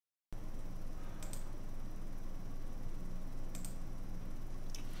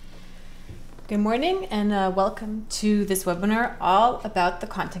Good morning and welcome to this webinar all about the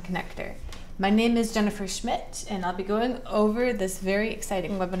Content Connector. My name is Jennifer Schmidt and I'll be going over this very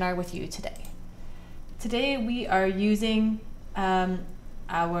exciting webinar with you today. Today we are using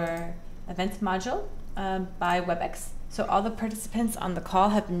our events module by WebEx. So all the participants on the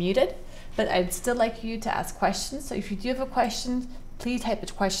call have been muted, but I'd still like you to ask questions. So if you do have a question, please type a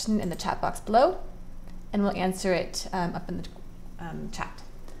question in the chat box below and we'll answer it up in the chat.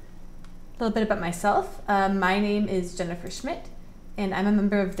 A little bit about myself. My name is Jennifer Schmidt and I'm a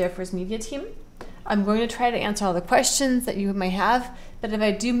member of Therefore's media team. I'm going to try to answer all the questions that you may have, but if I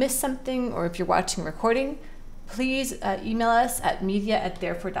do miss something or if you're watching a recording, please email us at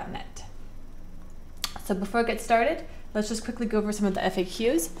media@therefore.net. So before I get started, let's just quickly go over some of the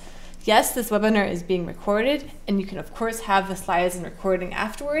FAQs. Yes, this webinar is being recorded and you can of course have the slides and recording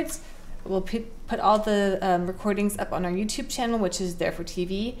afterwards. We'll put all the recordings up on our YouTube channel, which is Therefore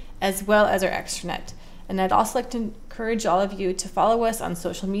TV, as well as our extranet. And I'd also like to encourage all of you to follow us on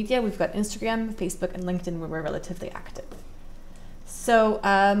social media. We've got Instagram, Facebook, and LinkedIn where we're relatively active. So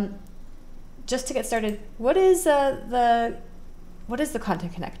just to get started, what is the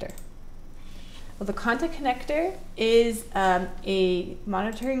Content Connector? Well, the Content Connector is a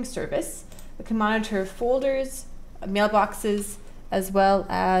monitoring service that can monitor folders, mailboxes, as well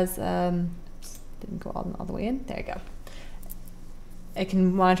as, didn't go all the way in, there you go. It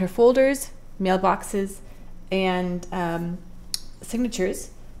can monitor folders, mailboxes, and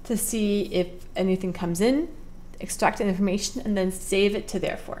signatures to see if anything comes in, extract the information, and then save it to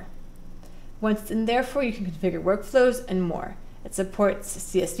Therefore. Once it's in Therefore, you can configure workflows and more. It supports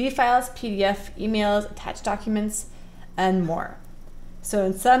CSV files, PDF, emails, attached documents, and more. So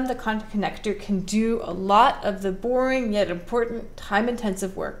in sum, the Content Connector can do a lot of the boring yet important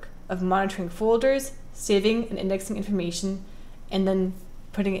time-intensive work of monitoring folders, saving and indexing information, and then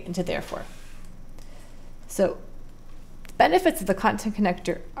putting it into Therefore. So the benefits of the Content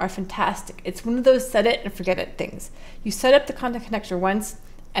Connector are fantastic. It's one of those set it and forget it things. You set up the Content Connector once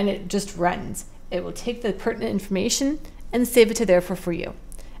and it just runs. It will take the pertinent information and save it to Therefore for you.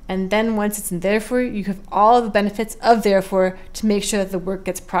 And then once it's in Therefore, you have all the benefits of Therefore to make sure that the work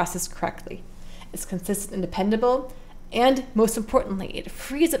gets processed correctly. It's consistent and dependable, and most importantly, it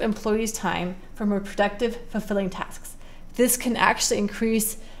frees up employees' time for more productive, fulfilling tasks. This can actually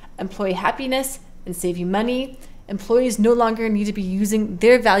increase employee happiness and save you money. Employees no longer need to be using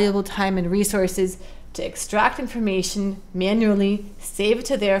their valuable time and resources to extract information manually, save it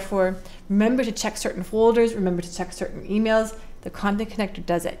to Therefore, remember to check certain folders, remember to check certain emails. The Content Connector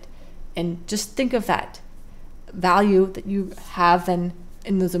does it. And just think of that value that you have then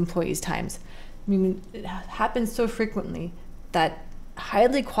in those employees' times. I mean, it happens so frequently that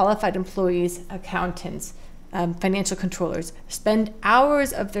highly qualified employees, accountants, financial controllers spend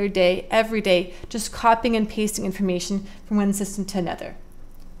hours of their day, every day, just copying and pasting information from one system to another.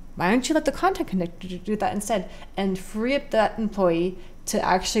 Why don't you let the Content Connector do that instead and free up that employee to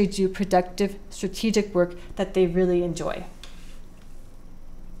actually do productive, strategic work that they really enjoy?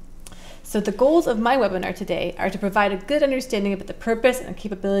 So the goals of my webinar today are to provide a good understanding about the purpose and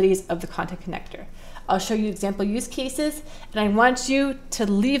capabilities of the Content Connector. I'll show you example use cases, and I want you to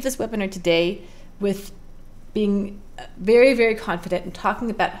leave this webinar today with being very, very confident in talking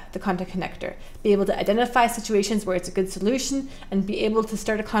about the Content Connector, be able to identify situations where it's a good solution, and be able to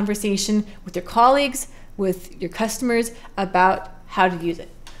start a conversation with your colleagues, with your customers about how to use it.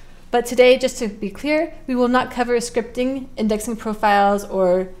 But today, just to be clear, we will not cover scripting, indexing profiles,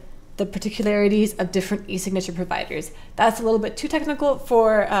 or the particularities of different e-signature providers. That's a little bit too technical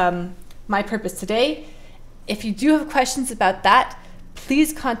for my purpose today. If you do have questions about that,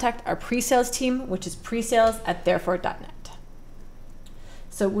 please contact our pre-sales team, which is presales@therefore.net.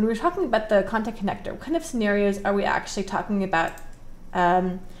 So when we're talking about the Content Connector, what kind of scenarios are we actually talking about?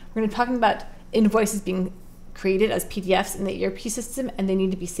 We're going to be talking about invoices being created as PDFs in the ERP system and they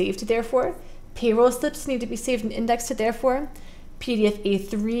need to be saved to Therefore. Payroll slips need to be saved and indexed to Therefore. PDF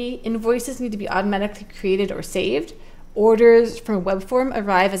A3 invoices need to be automatically created or saved. Orders from a web form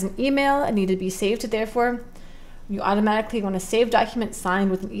arrive as an email and need to be saved to Therefore. You automatically want to save documents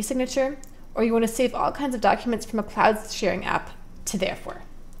signed with an e-signature, or you want to save all kinds of documents from a cloud sharing app to Therefore.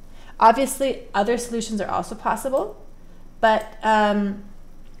 Obviously, other solutions are also possible, but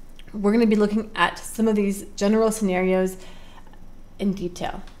we're going to be looking at some of these general scenarios in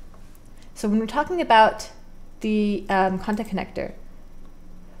detail. So when we're talking about the Content Connector,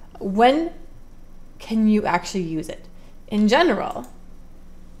 when can you actually use it? In general,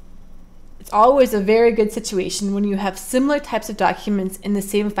 it's always a very good situation when you have similar types of documents in the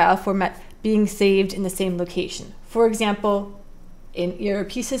same file format being saved in the same location. For example, an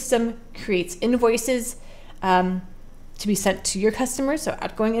ERP system creates invoices to be sent to your customers, so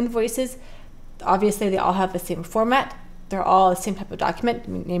outgoing invoices. Obviously, they all have the same format. They're all the same type of document,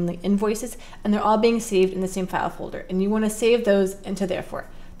 namely invoices, and they're all being saved in the same file folder. And you want to save those into therefore.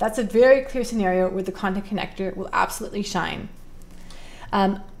 That's a very clear scenario where the content connector will absolutely shine.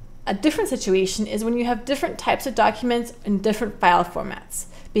 A different situation is when you have different types of documents in different file formats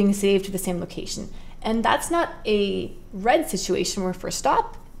being saved to the same location. And that's not a red situation where for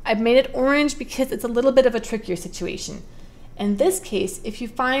stop. I've made it orange because it's a little bit of a trickier situation. In this case, if you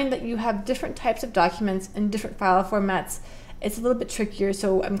find that you have different types of documents in different file formats, it's a little bit trickier,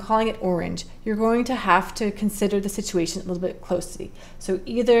 so I'm calling it orange. You're going to have to consider the situation a little bit closely. So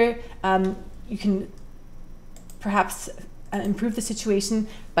either you can perhaps improve the situation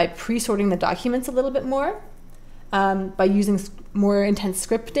by pre-sorting the documents a little bit more, by using more intense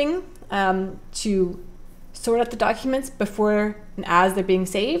scripting to sort out the documents before and as they're being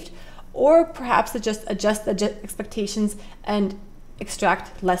saved, or perhaps just adjust the expectations and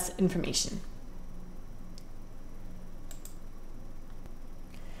extract less information.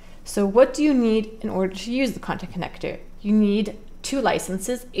 So what do you need in order to use the content connector? You need 2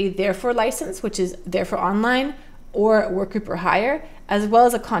 licenses, a therefore license, which is therefore online, or workgroup or higher, as well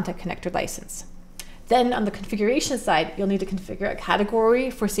as a content connector license. Then on the configuration side, you'll need to configure a category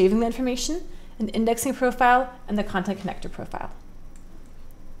for saving the information, an indexing profile, and the content connector profile.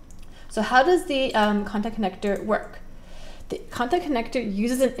 So how does the content connector work? The content connector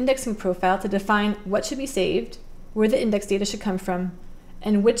uses an indexing profile to define what should be saved, where the index data should come from,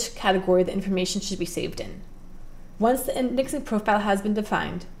 and which category the information should be saved in. Once the indexing profile has been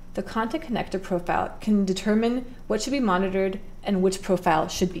defined, the content connector profile can determine what should be monitored and which profile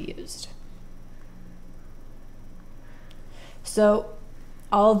should be used. So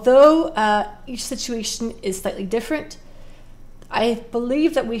although each situation is slightly different, I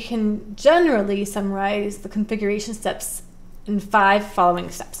believe that we can generally summarize the configuration steps in 5 following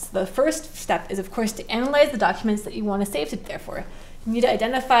steps. The first step is, of course, to analyze the documents that you want to save to therefore. You need to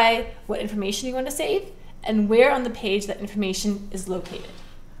identify what information you want to save and where on the page that information is located.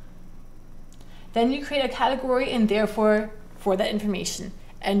 Then you create a category in therefore for that information.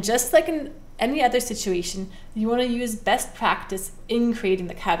 And just like in any other situation, you want to use best practice in creating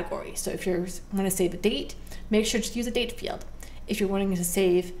the category. So if you want to save a date, make sure to use a date field. If you're wanting to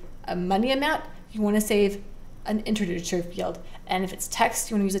save a money amount, you want to save an integer field. And if it's text,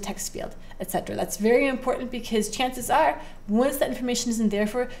 you want to use a text field, etc. That's very important because chances are, once that information is in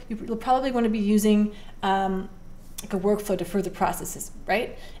therefore, you'll probably want to be using like a workflow to further processes,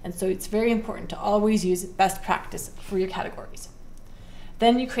 right? And so it's very important to always use best practice for your categories.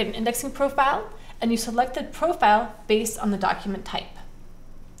 Then you create an indexing profile, and you select the profile based on the document type.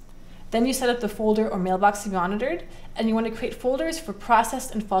 Then you set up the folder or mailbox to be monitored, and you want to create folders for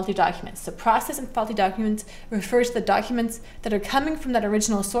processed and faulty documents. So processed and faulty documents refer to the documents that are coming from that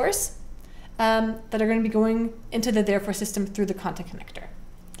original source that are going to be going into the therefore system through the content connector.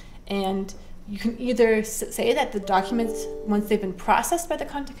 And you can either say that the documents, once they've been processed by the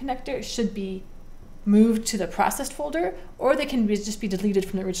content connector, should be moved to the processed folder, or they can just be deleted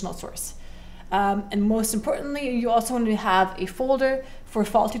from the original source. And most importantly, you also want to have a folder for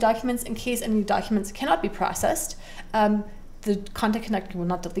faulty documents in case any documents cannot be processed. The content connector will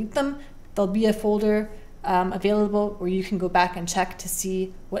not delete them. There'll be a folder available where you can go back and check to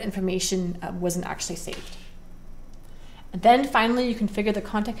see what information wasn't actually saved. And then finally, you configure the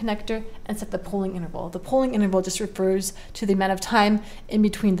content connector and set the polling interval. The polling interval just refers to the amount of time in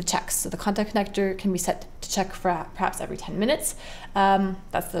between the checks. So the content connector can be set to check for perhaps every 10 minutes.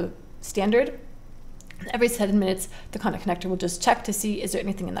 That's the standard. Every 7 minutes, the content connector will just check to see is there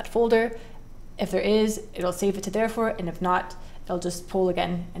anything in that folder. If there is, it'll save it to therefore, and if not, it'll just poll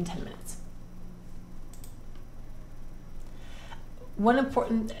again in 10 minutes. One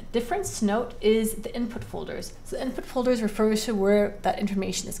important difference to note is the input folders. So input folders refers to where that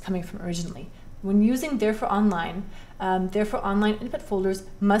information is coming from originally. When using therefore online input folders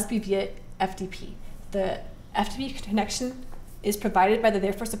must be via FTP. The FTP connection is provided by the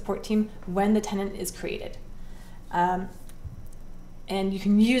therefore support team when the tenant is created. And you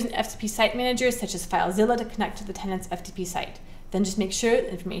can use an FTP site manager such as FileZilla to connect to the tenant's FTP site. Then just make sure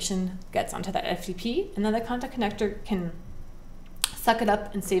the information gets onto that FTP, and then the content connector can suck it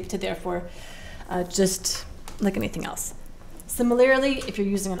up and save it to therefore, just like anything else. Similarly, if you're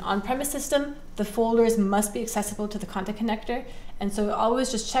using an on-premise system, the folders must be accessible to the content connector, and so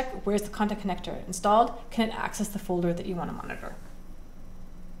always just check where's the content connector installed. Can it access the folder that you want to monitor?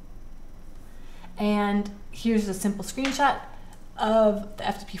 And here's a simple screenshot of the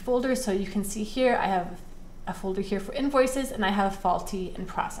FTP folder. So you can see here I have a folder here for invoices, and I have faulty and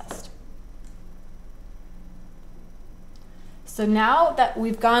processed. So now that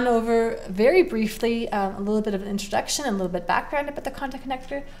we've gone over very briefly a little bit of an introduction and a little bit of background about the Content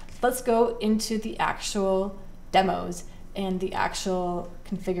Connector, let's go into the actual demos and the actual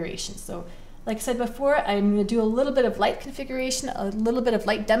configuration. So like I said before, I'm going to do a little bit of light configuration, a little bit of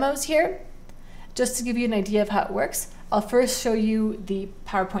light demos here, just to give you an idea of how it works. I'll first show you the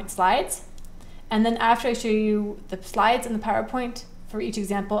PowerPoint slides, and then after I show you the slides and the PowerPoint for each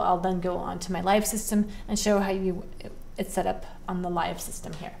example, I'll then go on to my live system and show how it's set up on the live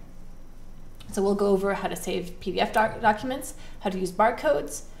system here. So we'll go over how to save PDF documents, how to use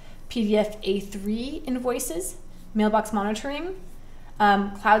barcodes, PDF A3 invoices, mailbox monitoring,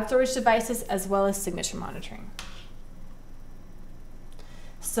 cloud storage devices, as well as signature monitoring.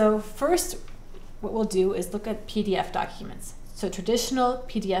 So first, what we'll do is look at PDF documents. So traditional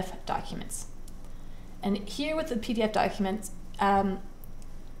PDF documents. And here with the PDF documents,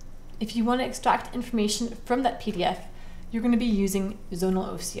 if you want to extract information from that PDF, you're going to be using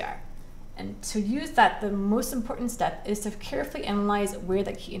zonal OCR. And to use that, the most important step is to carefully analyze where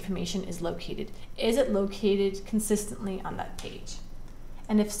that key information is located. Is it located consistently on that page?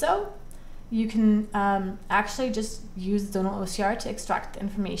 And if so, you can actually just use zonal OCR to extract the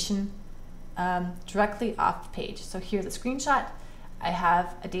information directly off the page. So here's a screenshot. I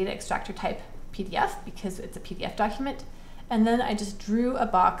have a data extractor type PDF because it's a PDF document. And then I just drew a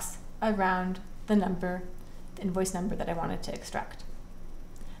box around the number, the invoice number that I wanted to extract.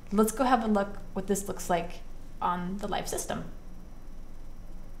 Let's go have a look what this looks like on the live system.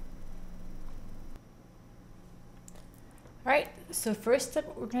 All right, so first step,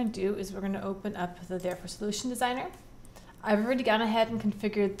 what we're going to do is we're going to open up the Therefore Solution Designer. I've already gone ahead and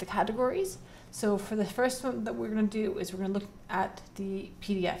configured the categories. So for the first one that we're going to do is we're going to look at the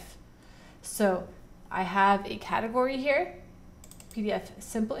PDF. So I have a category here, PDF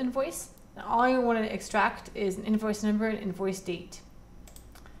simple invoice. And all I want to extract is an invoice number and invoice date.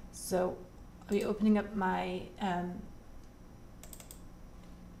 So I'll be opening up my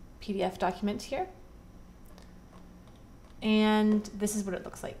PDF document here. And this is what it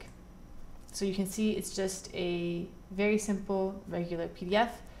looks like. So you can see it's just a very simple, regular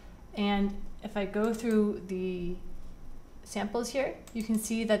PDF. And if I go through the samples here, you can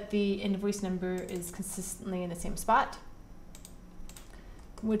see that the invoice number is consistently in the same spot,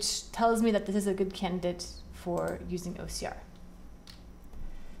 which tells me that this is a good candidate for using OCR.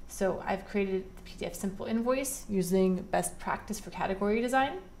 So I've created the PDF simple invoice using best practice for category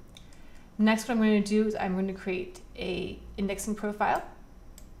design. Next, what I'm going to do is I'm going to create a indexing profile.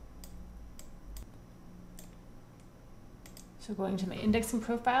 So going to my indexing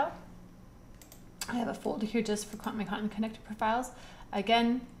profile, I have a folder here just for my Content Connector profiles.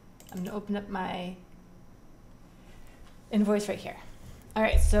 Again, I'm going to open up my invoice right here. All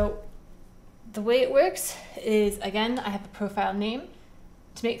right, so the way it works is, again, I have a profile name.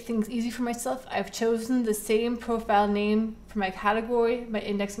 To make things easy for myself, I've chosen the same profile name for my category, my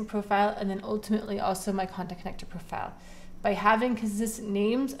indexing profile, and then ultimately also my Content Connector profile. By having consistent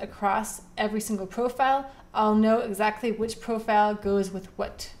names across every single profile, I'll know exactly which profile goes with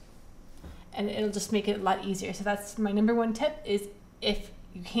what. And it'll just make it a lot easier. So that's my number one tip, is if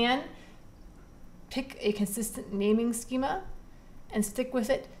you can, pick a consistent naming schema and stick with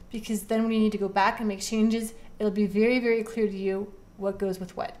it, because then when you need to go back and make changes, it'll be very, very clear to you what goes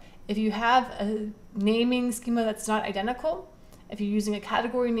with what. If you have a naming schema that's not identical, if you're using a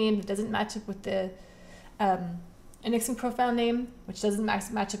category name that doesn't match up with the indexing profile name, which doesn't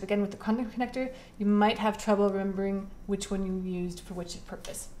match up again with the Content Connector, you might have trouble remembering which one you used for which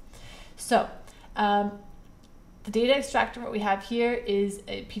purpose. So the data extractor, what we have here is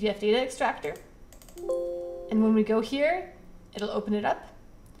a PDF data extractor. And when we go here, it'll open it up.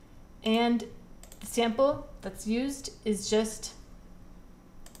 And the sample that's used is just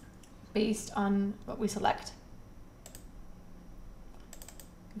based on what we select.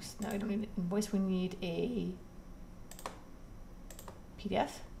 Oops, now we don't need an invoice, we need a PDF.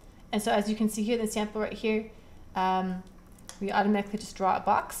 And so as you can see here, the sample right here, we automatically just draw a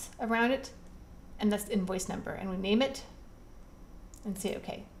box around it, and that's the invoice number, and we name it and say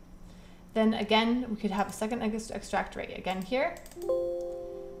OK. Then again, we could have a second extract right again here,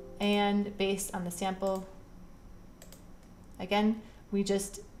 and based on the sample, again, we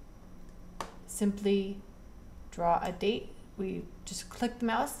just simply draw a date. We just click the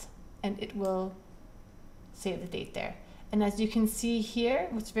mouse and it will save the date there. And as you can see here,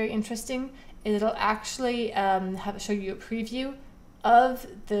 what's very interesting is it'll actually show you a preview of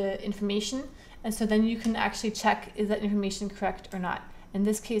the information. And so then you can actually check, is that information correct or not? In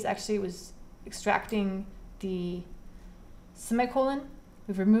this case, actually, it was extracting the semicolon.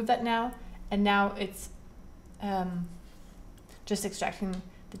 We've removed that now, and now it's just extracting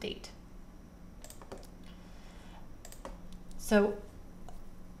the date. So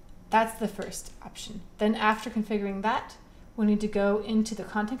that's the first option. Then after configuring that, we need to go into the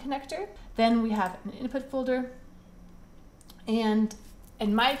content connector. Then we have an input folder. And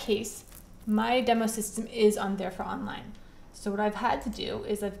in my case, my demo system is on Therefore Online. So what I've had to do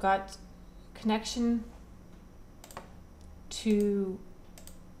is I've got connection to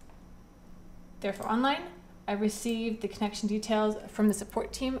Therefore Online. I received the connection details from the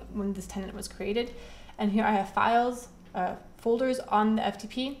support team when this tenant was created. And here I have files, folders on the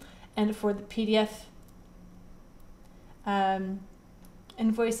FTP, and for the PDF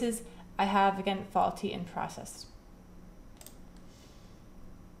invoices, I have, again, faulty and processed.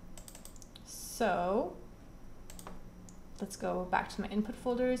 So let's go back to my input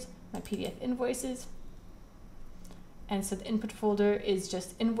folders, my PDF invoices. And so the input folder is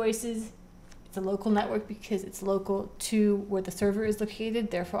just invoices. It's a local network because it's local to where the server is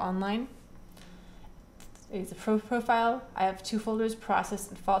located, Therefore Online. It's a profile. I have two folders, processed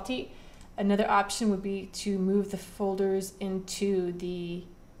and faulty. Another option would be to move the folders to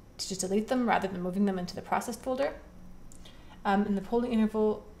just delete them rather than moving them into the processed folder. And the polling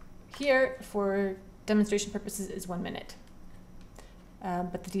interval here for demonstration purposes is 1 minute,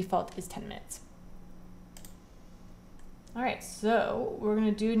 but the default is 10 minutes. All right, so what we're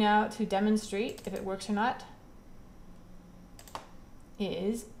going to do now to demonstrate if it works or not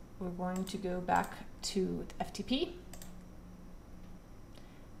is we're going to go back to the FTP.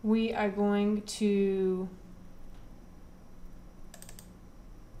 We are going to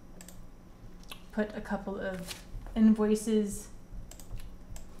put a couple of invoices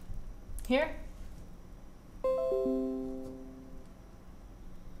here. All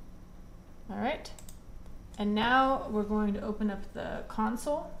right. And now we're going to open up the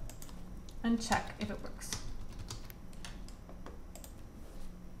console and check if it works.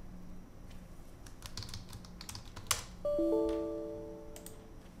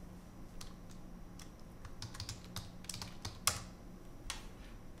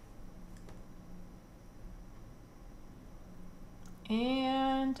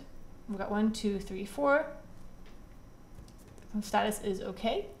 And we've got 1, 2, 3, 4. The status is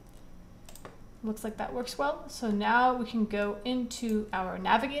okay. Looks like that works well. So now we can go into our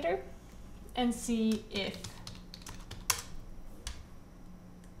navigator and see if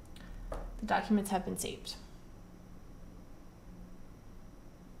the documents have been saved.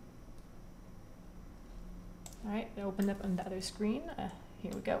 All right, it opened up on the other screen.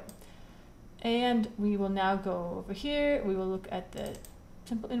 Here we go. And we will now go over here. We will look at the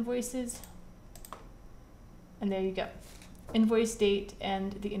simple invoices. And there you go. Invoice date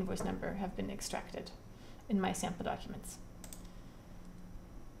and the invoice number have been extracted in my sample documents.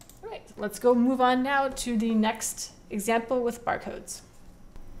 All right, let's go move on now to the next example with barcodes.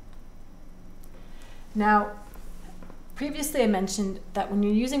 Now, previously I mentioned that when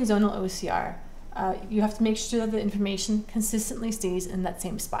you're using zonal OCR, you have to make sure that the information consistently stays in that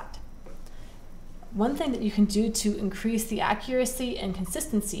same spot. One thing that you can do to increase the accuracy and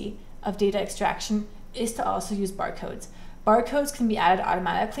consistency of data extraction is to also use barcodes. Barcodes can be added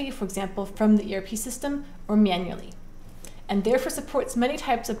automatically, for example, from the ERP system or manually, and therefore supports many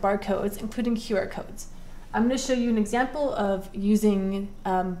types of barcodes, including QR codes. I'm going to show you an example of using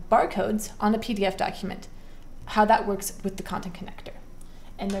barcodes on a PDF document, how that works with the content connector.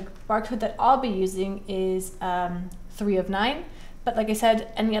 And the barcode that I'll be using is 3 of 9, but like I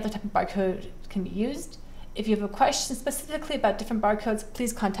said, any other type of barcode can be used. If you have a question specifically about different barcodes,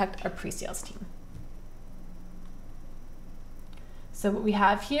 please contact our pre-sales team. So what we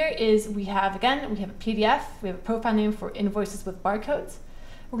have here is we have a PDF, we have a profile name for invoices with barcodes.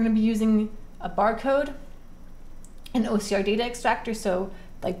 We're going to be using a barcode, an OCR data extractor. So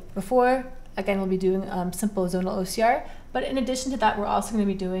like before, again, we'll be doing simple zonal OCR, but in addition to that, we're also going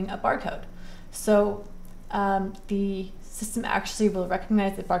to be doing a barcode. So the system actually will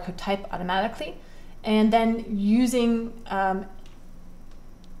recognize the barcode type automatically, and then using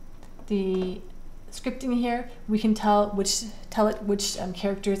the scripting here, we can tell it which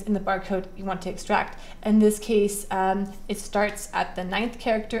characters in the barcode you want to extract. In this case, it starts at the 9th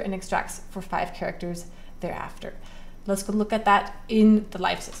character and extracts for 5 characters thereafter. Let's go look at that in the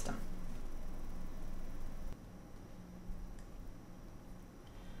live system.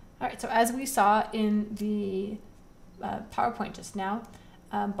 All right, so as we saw in the PowerPoint just now,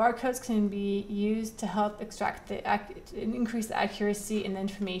 barcodes can be used to help extract increase the accuracy in the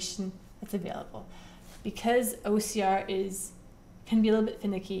information that's available. Because OCR can be a little bit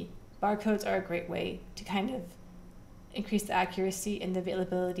finicky, barcodes are a great way to kind of increase the accuracy and the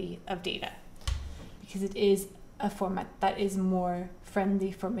availability of data, because it is a format that is more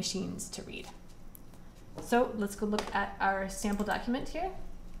friendly for machines to read. So let's go look at our sample document here.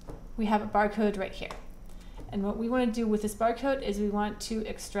 We have a barcode right here. And what we want to do with this barcode is we want to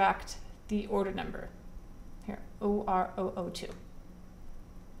extract the order number here, OR002.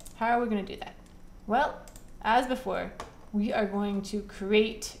 How are we going to do that? Well, as before, we are going to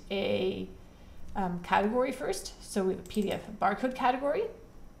create a category first. So we have a PDF barcode category,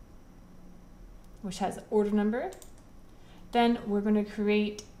 which has order number. Then we're going to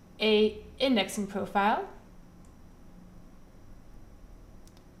create a indexing profile.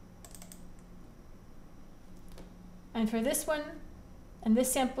 And for this one, and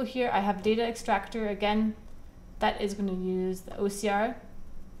this sample here, I have data extractor again, that is going to use the OCR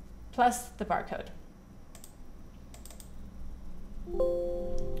plus the barcode.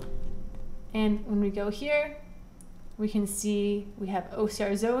 And when we go here, we can see we have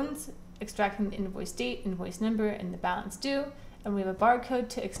OCR zones extracting the invoice date, invoice number, and the balance due, and we have a barcode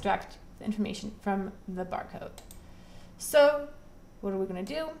to extract the information from the barcode. So what are we going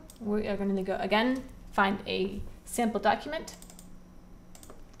to do? We are going to go again, find a sample document,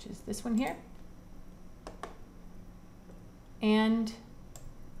 which is this one here. And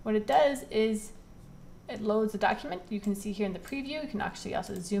what it does is it loads the document. You can see here in the preview, you can actually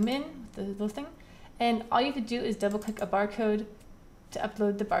also zoom in with the little thing. And all you have to do is double click a barcode to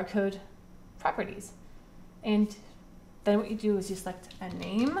upload the barcode properties. And then what you do is you select a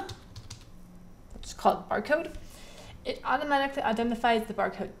name, which is called barcode. It automatically identifies the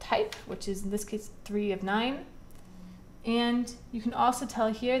barcode type, which is in this case 3 of 9. And you can also tell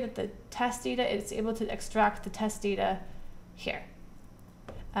here that the test data is able to extract the test data here.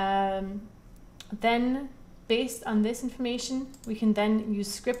 Then based on this information, we can then use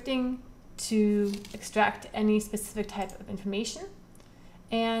scripting to extract any specific type of information.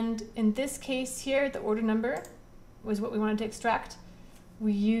 And in this case here, the order number was what we wanted to extract.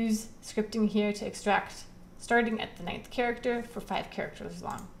 We use scripting here to extract starting at the 9th character for 5 characters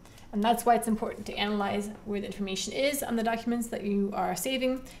long. And that's why it's important to analyze where the information is on the documents that you are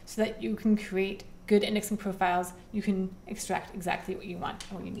saving so that you can create good indexing profiles. You can extract exactly what you want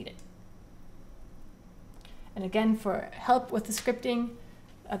and when you need it. And again, for help with the scripting,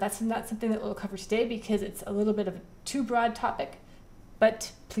 that's not something that we'll cover today because it's a little bit of a too broad topic,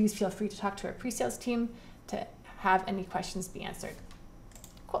 but please feel free to talk to our pre-sales team to have any questions be answered.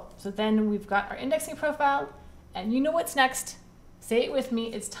 Cool, so then we've got our indexing profile, and you know what's next. Say it with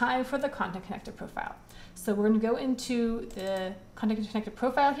me, it's time for the Content Connector profile. So we're gonna go into the Content Connector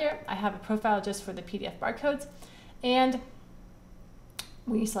profile here. I have a profile just for the PDF barcodes, and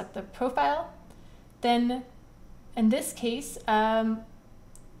we select the profile. Then in this case, I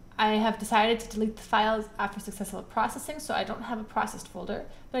have decided to delete the files after successful processing, so I don't have a processed folder,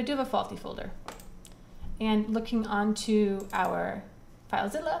 but I do have a faulty folder. And looking onto our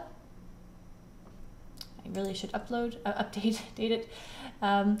FileZilla, I really should update it.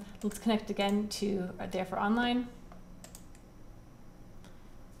 Let's connect again to there for online.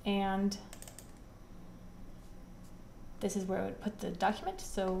 And this is where I would put the document.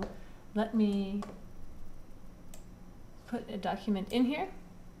 So let me put a document in here.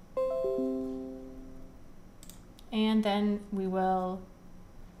 And then we will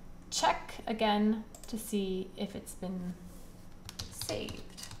check again to see if it's been saved.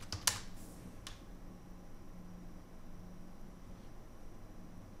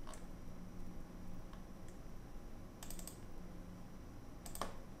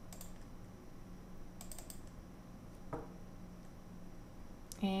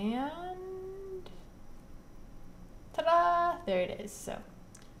 And ta-da! There it is. So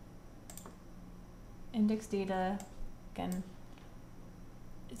index data, again,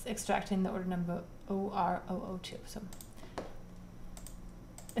 it's extracting the order number OR002. So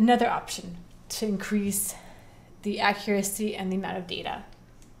another option to increase the accuracy and the amount of data.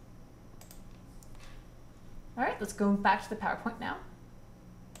 All right, let's go back to the PowerPoint now.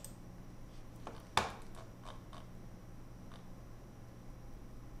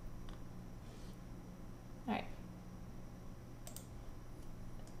 All right.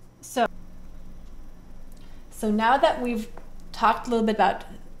 So now that we've talked a little bit about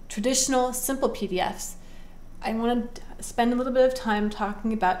traditional simple PDFs, I want to spend a little bit of time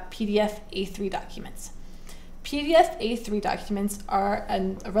talking about PDF A3 documents. PDF A3 documents are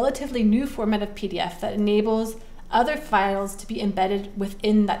a relatively new format of PDF that enables other files to be embedded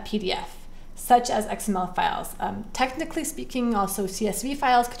within that PDF, such as XML files. Technically speaking, also CSV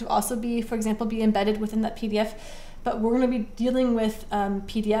files could also be, for example, be embedded within that PDF, but we're going to be dealing with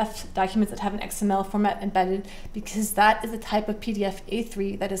PDF documents that have an XML format embedded, because that is the type of PDF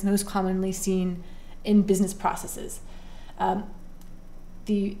A3 that is most commonly seen in business processes.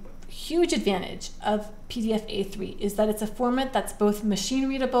 The huge advantage of PDF A3 is that it's a format that's both machine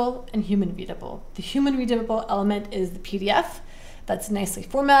readable and human readable. The human readable element is the PDF that's nicely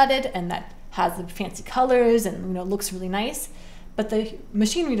formatted and that has the fancy colors and looks really nice. But the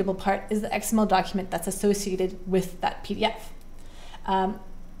machine readable part is the XML document that's associated with that PDF.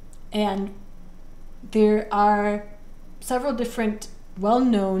 And there are several different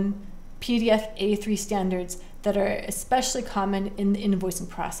well-known PDF A3 standards that are especially common in the invoicing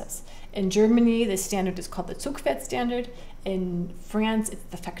process. In Germany, the standard is called the Zugfert standard. In France, it's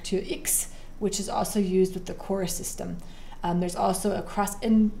the Facture X, which is also used with the core system. There's also a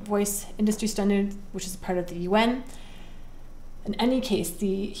cross-invoice industry standard, which is part of the UN. In any case,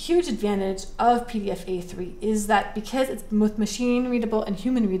 the huge advantage of PDF A3 is that because it's both machine readable and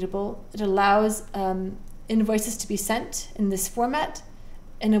human readable, it allows invoices to be sent in this format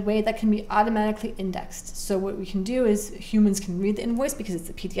in a way that can be automatically indexed. So what we can do is humans can read the invoice because it's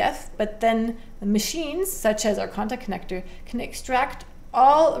a PDF, but then the machines, such as our content connector, can extract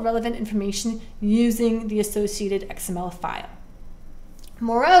all relevant information using the associated XML file.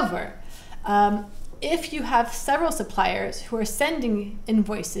 Moreover, if you have several suppliers who are sending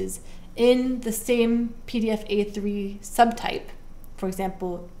invoices in the same PDF A3 subtype, for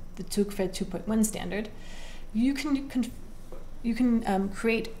example, the Zugfert 2.1 standard, you can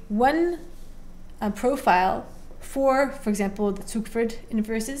create one profile for example, the Zugfert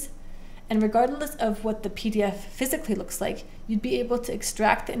invoices, and regardless of what the PDF physically looks like, you'd be able to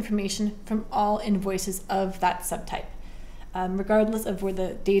extract the information from all invoices of that subtype. Regardless of where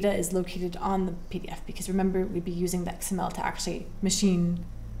the data is located on the PDF, because remember, we'd be using the XML to actually machine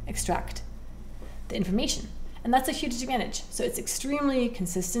extract the information. And that's a huge advantage. So it's extremely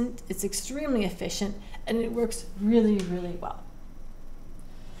consistent, it's extremely efficient, and it works really, really well.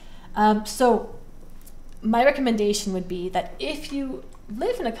 So my recommendation would be that if you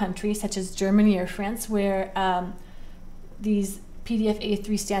live in a country such as Germany or France, where these PDF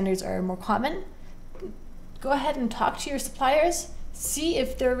A3 standards are more common, go ahead and talk to your suppliers, see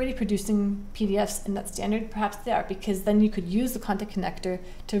if they're already producing PDFs in that standard. Perhaps they are, because then you could use the content connector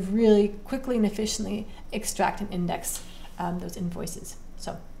to really quickly and efficiently extract and index those invoices.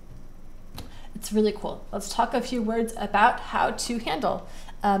 So it's really cool. Let's talk a few words about how to handle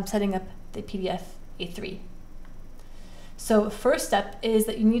setting up the PDF A3. So first step is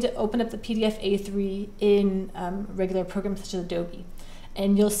that you need to open up the PDF A3 in regular programs such as Adobe.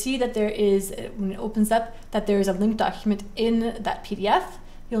 And you'll see that there is, when it opens up, that there is a linked document in that PDF.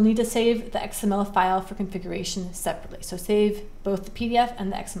 You'll need to save the XML file for configuration separately. So save both the PDF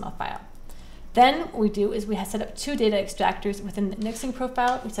and the XML file. Then what we do is we have set up two data extractors within the indexing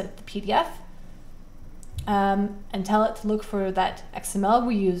profile. We set up the PDF and tell it to look for that XML.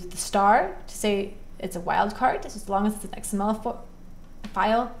 We use the star to say it's a wildcard. As long as it's an XML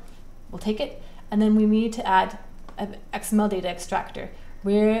file, we'll take it. And then we need to add an XML data extractor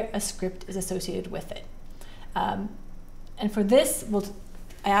where a script is associated with it. And for this,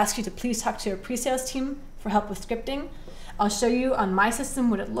 I ask you to please talk to your pre-sales team for help with scripting. I'll show you on my system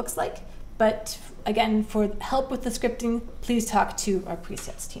what it looks like, but again, for help with the scripting, please talk to our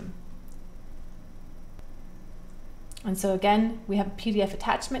pre-sales team. And so again, we have a PDF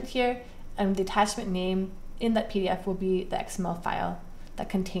attachment here, and the attachment name in that PDF will be the XML file that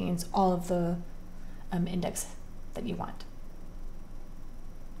contains all of the index that you want.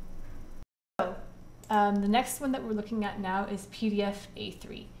 So the next one that we're looking at now is PDF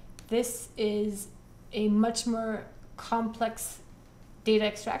A3. This is a much more complex data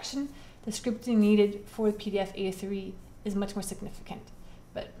extraction. The scripting needed for PDF A3 is much more significant.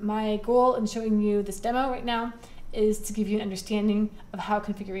 But my goal in showing you this demo right now is to give you an understanding of how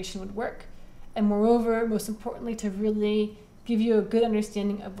configuration would work, and moreover, most importantly, to really give you a good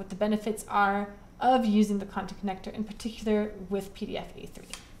understanding of what the benefits are of using the content connector, in particular with PDF A3.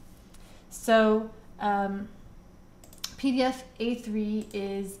 So PDF A3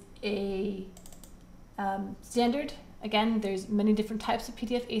 is a standard. Again, there's many different types of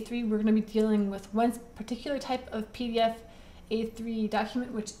PDF A3. We're going to be dealing with one particular type of PDF A3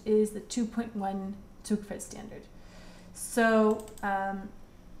 document, which is the 2.1 Zugfert standard. So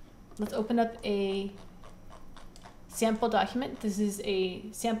let's open up a sample document. This is a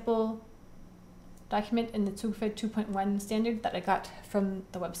sample document in the Zugfert 2.1 standard that I got from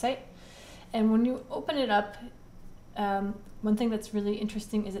the website. And when you open it up, one thing that's really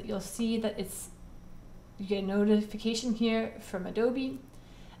interesting is that you'll see that you get a notification here from Adobe,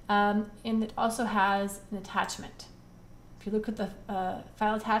 and it also has an attachment. if you look at the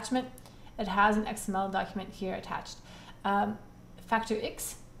file attachment, it has an XML document here attached. Factor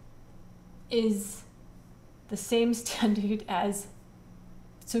X is the same standard as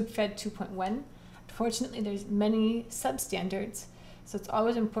SOAP-Fed 2.1. Unfortunately, there's many substandards, so it's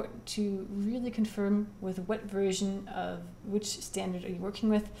always important to really confirm with what version of which standard are you working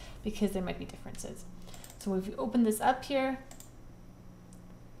with, because there might be differences. So if you open this up here,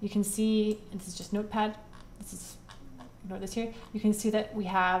 you can see, and this is just Notepad, ignore this here, you can see that we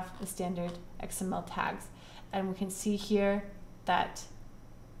have the standard XML tags, and we can see here that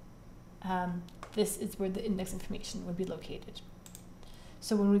this is where the index information would be located.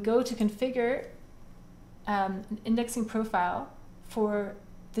 So when we go to configure an indexing profile for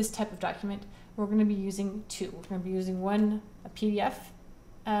this type of document, we're going to be using two. We're going to be using one, a PDF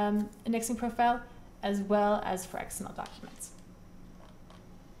indexing profile, as well as for XML documents.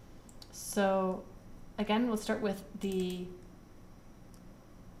 So again, we'll start with the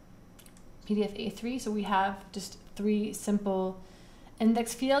PDF A3. So we have just three simple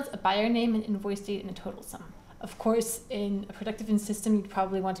index fields: a buyer name, an invoice date, and a total sum. Of course, in a productive system, you'd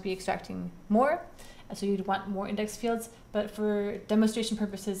probably want to be extracting more, so you'd want more index fields, but for demonstration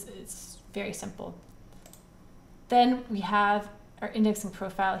purposes, it's very simple. Then we have our indexing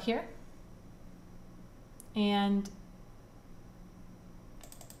profile here, and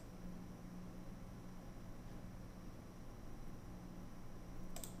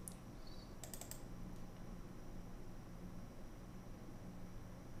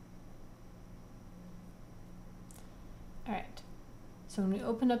all right, so when we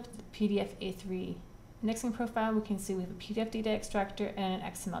open up the PDF A3 indexing profile, we can see we have a PDF data extractor and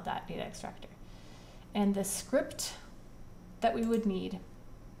an XML data extractor. And the script that we would need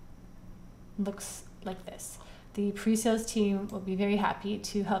looks like this. The pre-sales team will be very happy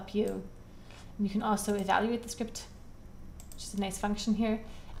to help you. You can also evaluate the script, which is a nice function here,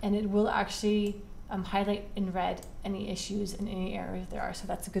 and it will actually highlight in red any issues and any errors there are, so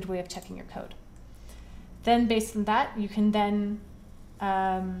that's a good way of checking your code. Then based on that, you can then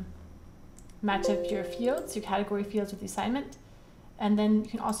match up your fields, your category fields with the assignment, and then you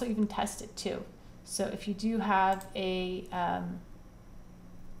can also even test it too. So if you do have a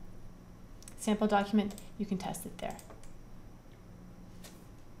sample document, you can test it there.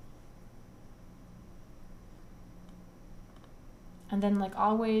 And then, like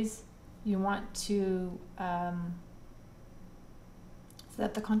always, you want to set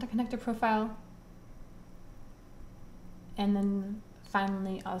up the content connector profile, and then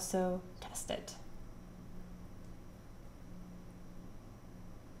finally also test it.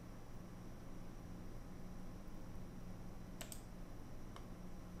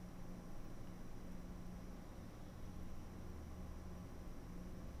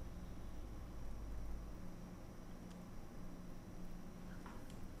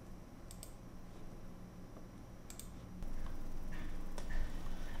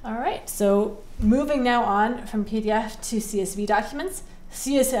 All right, so moving now on from PDF to CSV documents.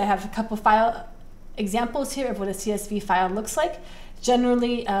 I have a couple file examples here of what a CSV file looks like.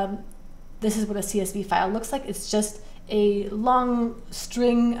 Generally, this is what a CSV file looks like. It's just a long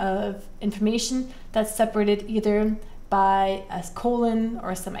string of information that's separated either by a colon or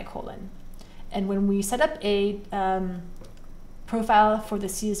a semicolon. And when we set up a profile for the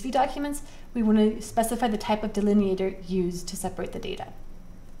CSV documents, we want to specify the type of delineator used to separate the data.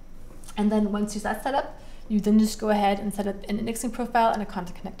 And then once that's set up, you then just go ahead and set up an indexing profile and a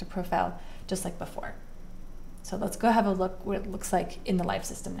content connector profile, just like before. So let's go have a look what it looks like in the live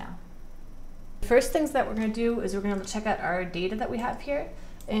system now. The first things that we're going to do is we're going to check out our data that we have here.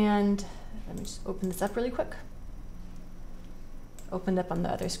 And let me just open this up really quick. Opened up on the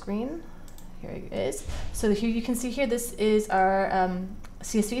other screen. Here it is. So here you can see here, this is our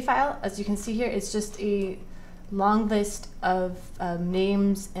CSV file. As you can see here, it's just a long list of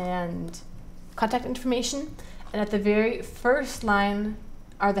names and contact information, and at the very first line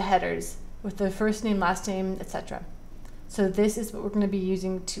are the headers with the first name, last name, etc. So this is what we're going to be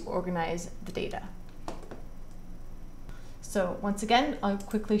using to organize the data. So once again, I'll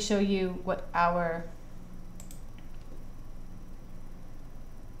quickly show you what our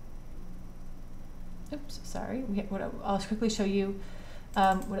I'll quickly show you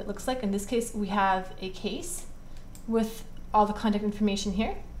what it looks like. In this case, we have a case with all the contact information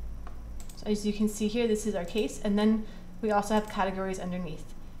here. So as you can see here, this is our case, and then we also have categories underneath.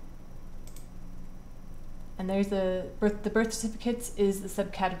 And there's the birth certificates is the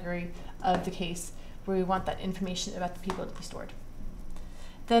subcategory of the case where we want that information about the people to be stored.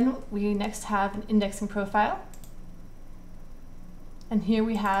 Then we next have an indexing profile. And here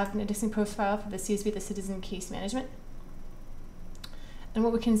we have an indexing profile for the CSV, the citizen case management. And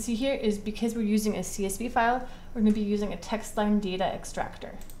what we can see here is because we're using a CSV file, we're going to be using a text line data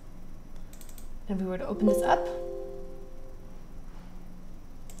extractor. And if we were to open this up,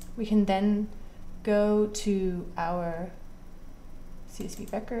 we can then go to our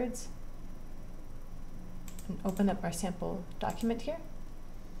CSV records and open up our sample document here.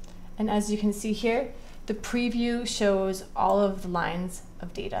 And as you can see here, the preview shows all of the lines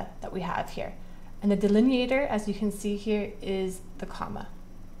of data that we have here. And the delineator, as you can see here, is the comma.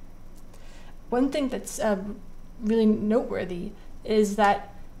 One thing that's really noteworthy is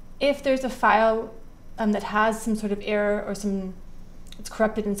that if there's a file that has some sort of error or it's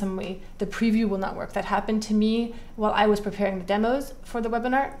corrupted in some way, the preview will not work. That happened to me while I was preparing the demos for the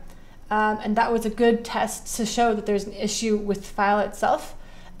webinar. And that was a good test to show that there's an issue with the file itself.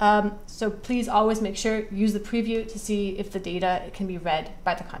 So please always make sure, use the preview to see if the data can be read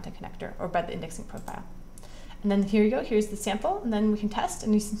by the content connector or by the indexing profile. And then here you go, here's the sample, and then we can test,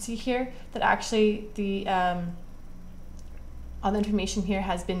 and you can see here that actually all the information here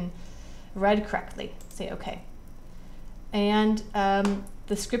has been read correctly. Say OK. And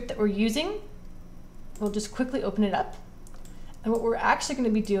the script that we're using, we'll just quickly open it up. And what we're actually going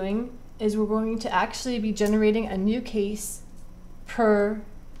to be doing is we're going to actually be generating a new case per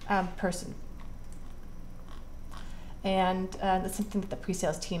person. And that's something that the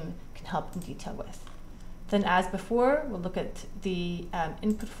pre-sales team can help in detail with. Then as before, we'll look at the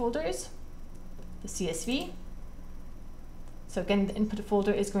input folders, the CSV. So again, the input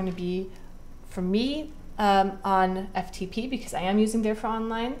folder is going to be, for me, on FTP because I am using there for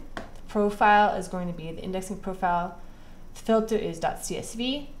online. The profile is going to be the indexing profile. The filter is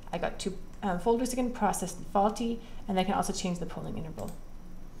 .csv. I got two folders again, processed and faulty, and I can also change the polling interval.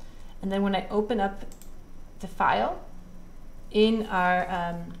 And then when I open up the file in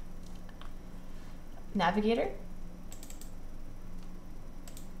our navigator,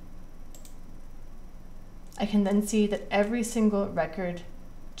 I can then see that every single record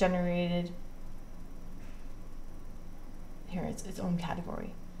generated here is its own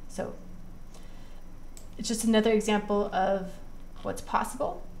category. So it's just another example of what's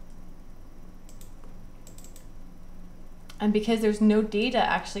possible. And because there's no data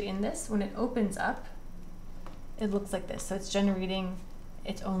actually in this, when it opens up, it looks like this. So it's generating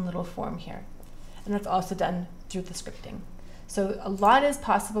its own little form here. And that's also done through the scripting. So a lot is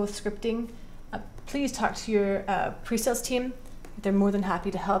possible with scripting. Please talk to your pre-sales team. They're more than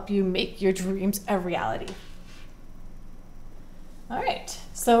happy to help you make your dreams a reality. All right,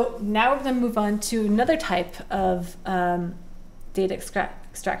 so now we're going to move on to another type of data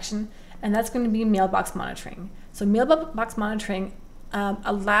extraction, and that's going to be mailbox monitoring. So mailbox monitoring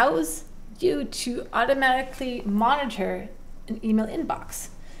allows you to automatically monitor an email inbox.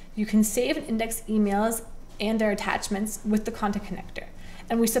 You can save and index emails and their attachments with the content connector.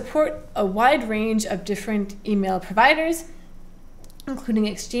 And we support a wide range of different email providers, including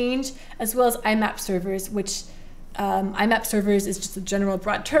Exchange, as well as IMAP servers, which IMAP servers is just a general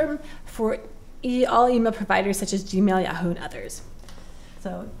broad term for all email providers such as Gmail, Yahoo, and others.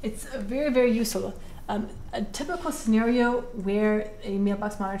 So it's very, very useful. A typical scenario where a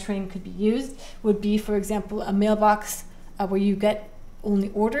mailbox monitoring could be used would be, for example, a mailbox where you get only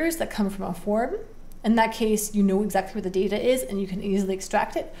orders that come from a form. In that case, you know exactly where the data is and you can easily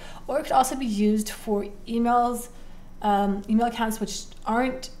extract it. Or it could also be used for emails, email accounts which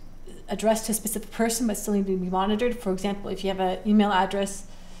aren't addressed to a specific person but still need to be monitored. For example, if you have an email address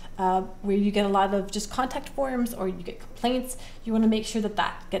where you get a lot of just contact forms or you get complaints, you want to make sure that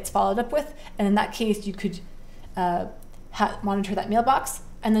that gets followed up with. And in that case, you could monitor that mailbox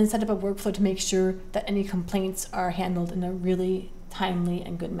and then set up a workflow to make sure that any complaints are handled in a really timely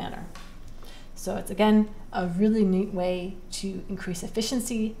and good manner. So it's, again, a really neat way to increase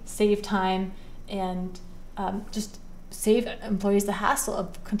efficiency, save time, and just save employees the hassle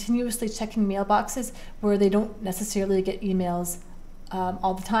of continuously checking mailboxes where they don't necessarily get emails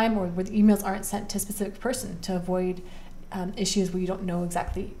all the time, or where the emails aren't sent to a specific person, to avoid issues where you don't know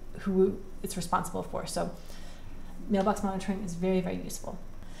exactly who it's responsible for. So mailbox monitoring is very, very useful.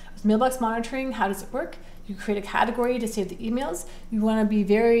 With mailbox monitoring, how does it work? You create a category to save the emails. You want to be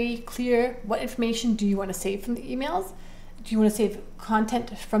very clear what information do you want to save from the emails. Do you want to save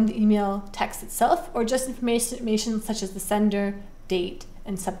content from the email text itself, or just information such as the sender, date,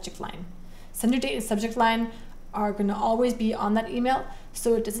 and subject line? Sender, date, and subject line are going to always be on that email,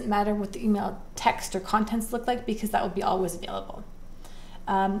 so it doesn't matter what the email text or contents look like because that will be always available.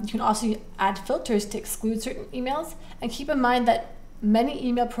 You can also add filters to exclude certain emails, and keep in mind that many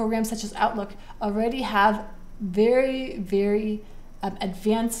email programs such as Outlook already have very, very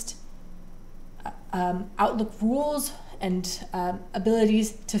advanced Outlook rules and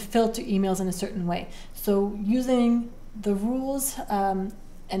abilities to filter emails in a certain way. So using the rules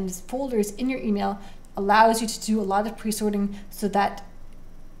and folders in your email allows you to do a lot of pre-sorting, so that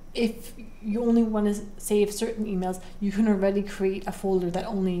if you only want to save certain emails, you can already create a folder that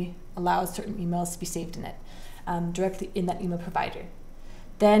only allows certain emails to be saved in it directly in that email provider.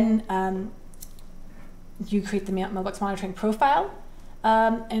 Then you create the mailbox monitoring profile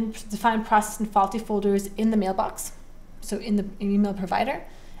and define process and faulty folders in the mailbox, so in the email provider.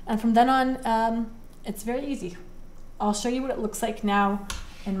 And from then on, it's very easy. I'll show you what it looks like now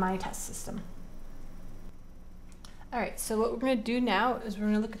in my test system. All right, so what we're going to do now is we're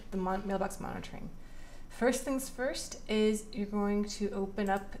going to look at the mailbox monitoring. First things first is you're going to open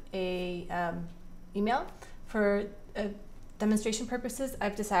up a email. For demonstration purposes,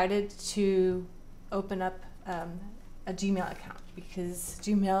 I've decided to open up a Gmail account because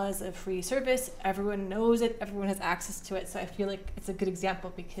Gmail is a free service. Everyone knows it. Everyone has access to it. So I feel like it's a good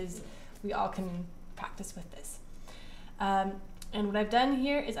example because we all can practice with this. And what I've done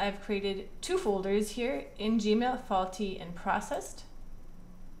here is I've created two folders here in Gmail, faulty and processed.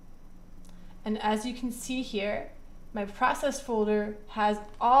 And as you can see here, my processed folder has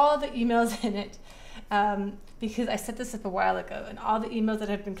all the emails in it because I set this up a while ago, and all the emails that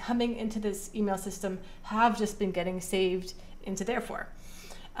have been coming into this email system have just been getting saved into therefore.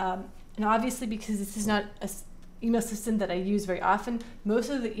 And obviously, because this is not an email system that I use very often, most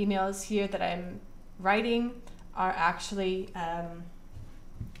of the emails here that I'm writing are actually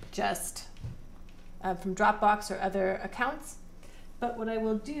just from Dropbox or other accounts. But what I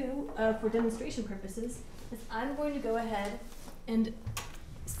will do for demonstration purposes is I'm going to go ahead and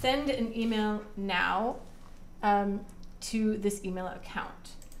send an email now to this email account,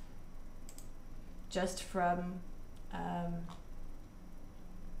 just from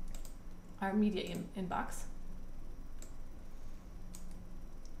our media inbox.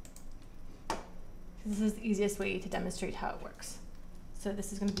 This is the easiest way to demonstrate how it works. So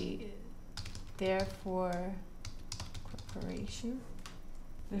this is going to be therefore corporation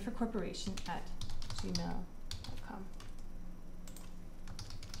at gmail.com.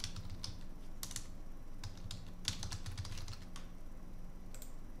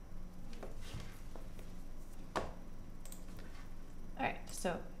 All right,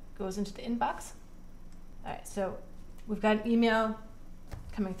 so it goes into the inbox. All right, so we've got an email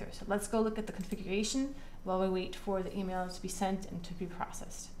coming through. So let's go look at the configuration while we wait for the email to be sent and to be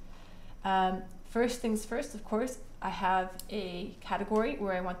processed. First things first, of course, I have a category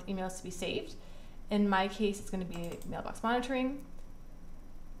where I want the emails to be saved. In my case, it's going to be mailbox monitoring.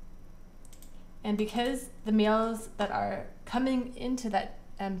 And because the mails that are coming into that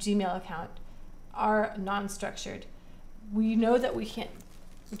Gmail account are non-structured, we know that we can't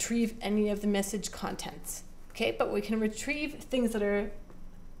retrieve any of the message contents, okay? But we can retrieve things that are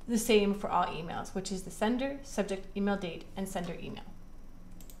the same for all emails, which is the sender, subject, email date, and sender email.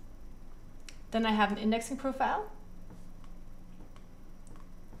 Then I have an indexing profile.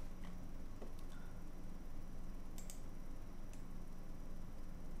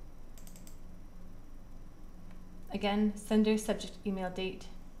 Again, sender, subject, email, date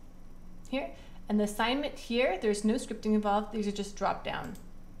here. And the assignment here, there's no scripting involved. These are just drop down.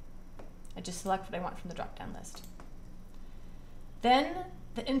 I just select what I want from the drop down list. Then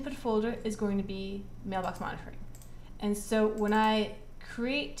the input folder is going to be mailbox monitoring. And so when I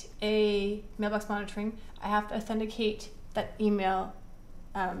create a mailbox monitoring, I have to authenticate that email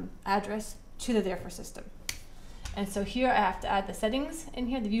address to the therefore system. And so here I have to add the settings in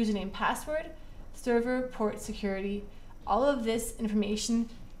here, the username, password, server, port, security. All of this information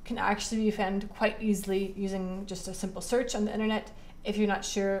can actually be found quite easily using just a simple search on the internet if you're not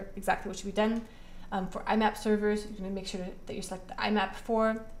sure exactly what should be done. For IMAP servers, you're going to make sure that you select the IMAP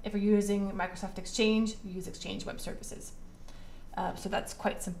for. If you're using Microsoft Exchange, you use Exchange Web Services. So that's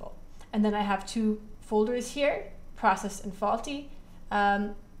quite simple. And then I have two folders here, processed and faulty.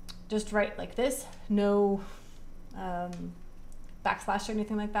 Just write like this, no backslash or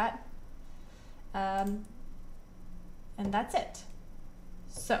anything like that. And that's it.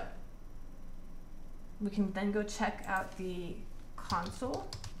 So we can then go check out the console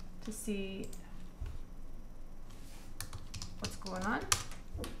to see what's going on.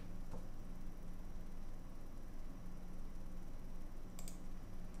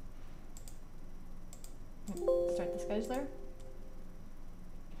 Start the scheduler.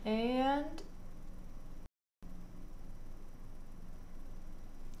 And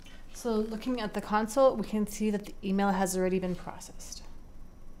so looking at the console, we can see that the email has already been processed.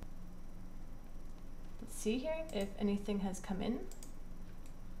 Let's see here if anything has come in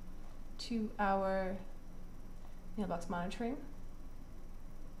to our mailbox monitoring.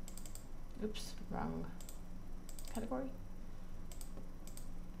 Oops, wrong category.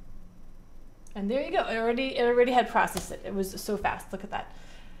 And there you go. It already had processed it. It was so fast. Look at that.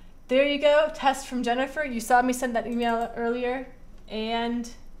 There you go. Test from Jennifer. You saw me send that email earlier, and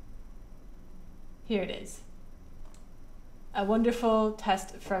here it is. A wonderful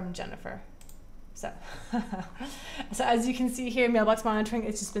test from Jennifer. So, so as you can see here, mailbox monitoring,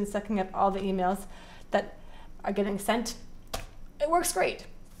 it's just been sucking up all the emails that are getting sent. It works great.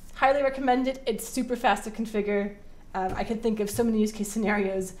 Highly recommend it. It's super fast to configure. I can think of so many use case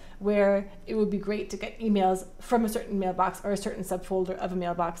scenarios where it would be great to get emails from a certain mailbox or a certain subfolder of a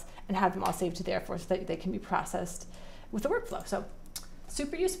mailbox and have them all saved to there so that they can be processed with the workflow. So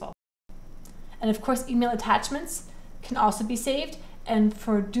super useful. And of course, email attachments can also be saved. And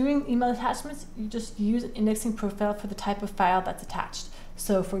for doing email attachments, you just use an indexing profile for the type of file that's attached.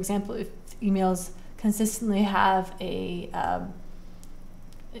 So for example, if emails consistently have an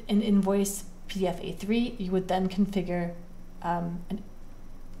invoice PDF A3, you would then configure a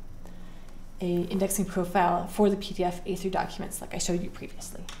indexing profile for the PDF A3 documents like I showed you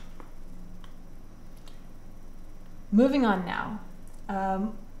previously. Moving on now,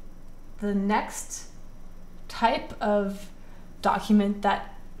 the next type of document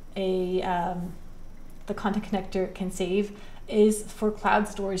that the content connector can save is for cloud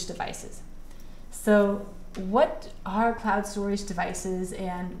storage devices. So what are cloud storage devices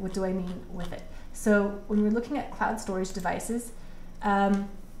and what do I mean with it? So when we're looking at cloud storage devices,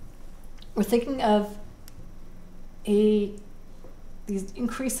 we're thinking of these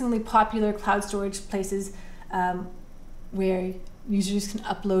increasingly popular cloud storage places where users can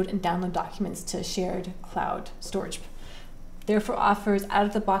upload and download documents to shared cloud storage. Therefore offers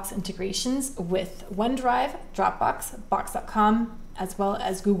out-of-the-box integrations with OneDrive, Dropbox, Box.com, as well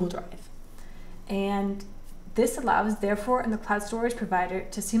as Google Drive. And this allows, therefore, the cloud storage provider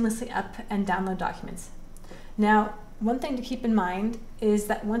to seamlessly up and download documents. Now, one thing to keep in mind is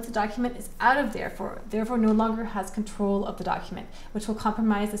that once a document is out of therefore no longer has control of the document, which will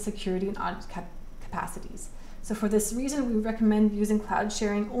compromise the security and audit capacities. So for this reason, we recommend using cloud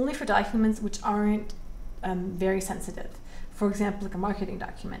sharing only for documents which aren't very sensitive. For example, like a marketing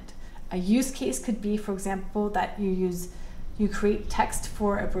document. A use case could be, for example, that you create text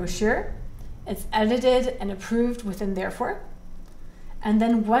for a brochure. It's edited and approved within therefore. And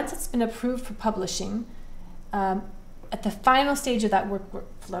then once it's been approved for publishing, at the final stage of that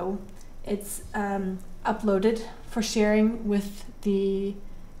workflow, it's uploaded for sharing with the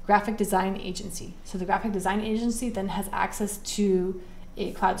graphic design agency. So the graphic design agency then has access to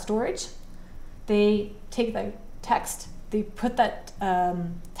a cloud storage. They take the text, they put that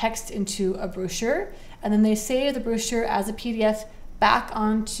text into a brochure, and then they save the brochure as a PDF back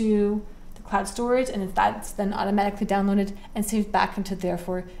onto the cloud storage, and that's then automatically downloaded and saved back into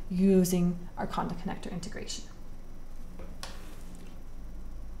therefore using our content connector integration.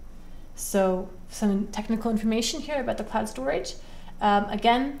 So some technical information here about the cloud storage.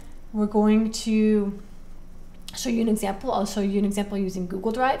 Again, we're going to show you an example. I'll show you an example using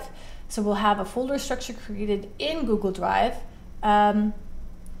Google Drive. So we'll have a folder structure created in Google Drive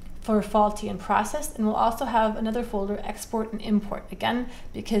for faulty and processed, and we'll also have another folder, export and import, again,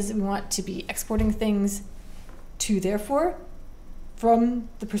 because we want to be exporting things to therefore from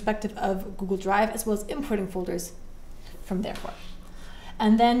the perspective of Google Drive, as well as importing folders from therefore.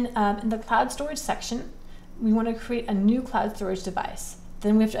 And then in the cloud storage section, we want to create a new cloud storage device.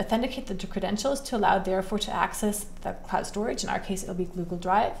 Then we have to authenticate the credentials to allow therefore to access the cloud storage. In our case, it'll be Google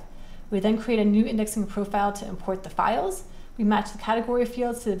Drive. We then create a new indexing profile to import the files. We match the category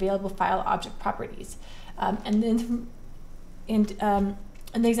fields to the available file object properties. And then in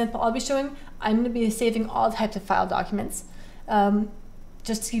the example I'll be showing, I'm going to be saving all types of file documents.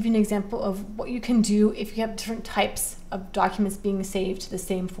 Just to give you an example of what you can do if you have different types of documents being saved to the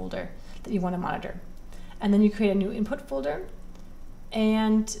same folder that you want to monitor. And then you create a new input folder,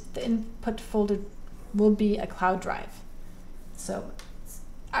 and the input folder will be a cloud drive. So it's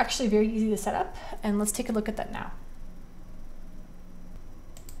actually very easy to set up, and let's take a look at that now.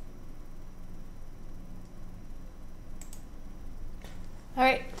 All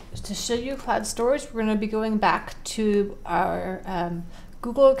right, to show you cloud storage, we're going to be going back to our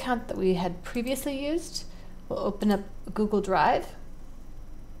Google account that we had previously used. We'll open up Google Drive.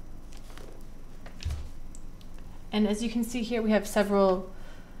 And as you can see here, we have several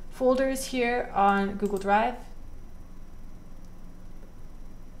folders here on Google Drive.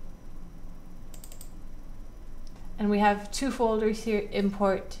 And we have two folders here,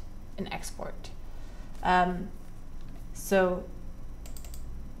 import and export. So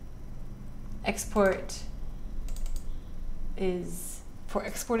export is for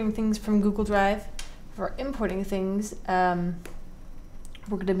exporting things from Google Drive. For importing things, we're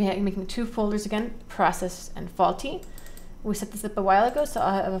going to be making 2 folders again, processed and faulty. We set this up a while ago, so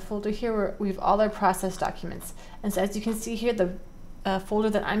I have a folder here where we have all our processed documents. And so as you can see here, the folder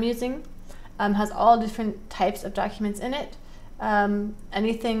that I'm using has all different types of documents in it.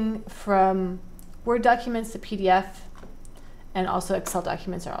 Anything from Word documents to PDF, and also Excel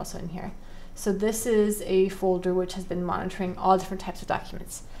documents are also in here. So this is a folder which has been monitoring all different types of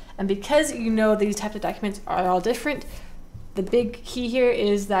documents. And because you know these types of documents are all different, the big key here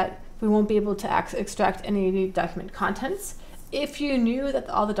is that we won't be able to extract any document contents. If you knew that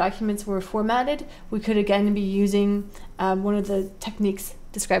all the documents were formatted, we could again be using one of the techniques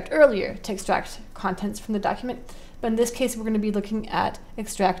described earlier to extract contents from the document. But in this case, we're going to be looking at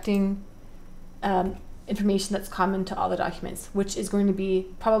extracting information that's common to all the documents, which is going to be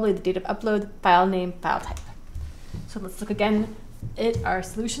probably the date of upload, file name, file type. So let's look again at our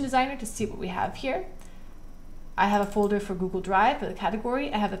solution designer to see what we have here. I have a folder for Google Drive with a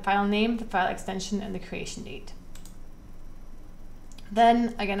category. I have the file name, the file extension, and the creation date.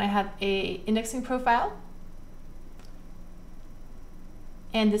 Then again, I have a indexing profile.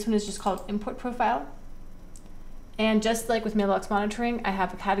 And this one is just called import profile. And just like with mailbox monitoring, I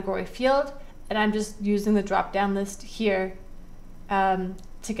have a category field, and I'm just using the drop-down list here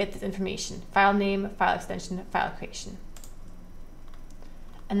to get this information: file name, file extension, file creation.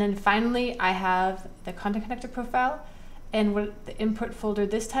 And then finally, I have the content connector profile, and what the input folder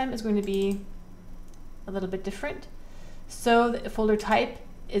this time is going to be a little bit different. So the folder type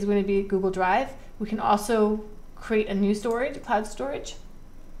is going to be Google Drive. We can also create a new storage, cloud storage.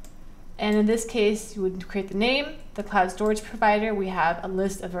 And in this case, you would create the name, the cloud storage provider. We have a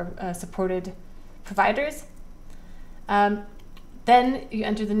list of our supported providers. Then you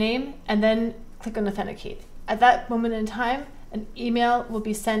enter the name and then click on Authenticate. At that moment in time, an email will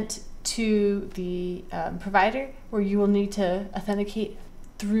be sent to the provider where you will need to authenticate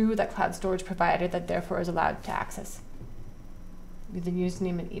through that cloud storage provider that therefore is allowed to access with the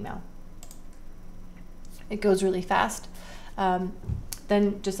username and email. It goes really fast.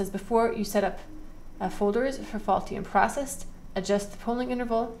 Then, just as before, you set up folders for faulty and processed, adjust the polling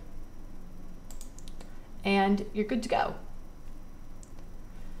interval, and you're good to go.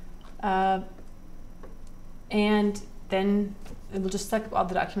 And then it will just select up all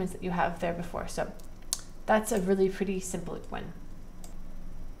the documents that you have there before. So that's a really pretty simple one.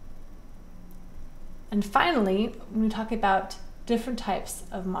 And finally, when we talk about different types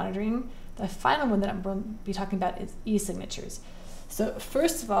of monitoring, the final one that I'm going to be talking about is e-signatures. So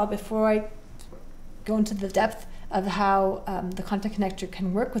first of all, before I go into the depth of how the content connector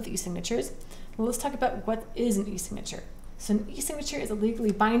can work with e-signatures, let's talk about what is an e-signature. So an e-signature is a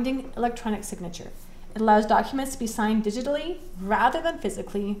legally binding electronic signature. It allows documents to be signed digitally rather than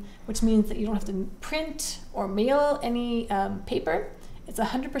physically, which means that you don't have to print or mail any paper. It's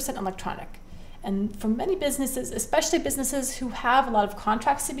 100% electronic. And for many businesses, especially businesses who have a lot of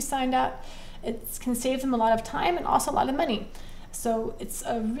contracts to be signed out, it can save them a lot of time and also a lot of money. So it's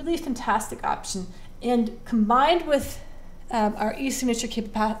a really fantastic option. And combined with our e-signature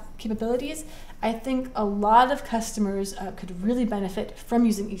capabilities, I think a lot of customers could really benefit from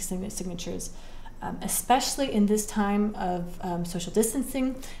using e-signatures, especially in this time of social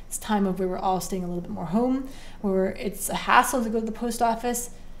distancing, this time of where we're all staying a little bit more home, where it's a hassle to go to the post office.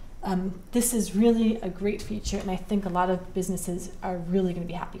 This is really a great feature, and I think a lot of businesses are really going to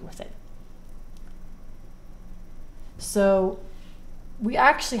be happy with it. So we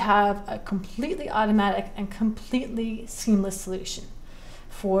actually have a completely automatic and completely seamless solution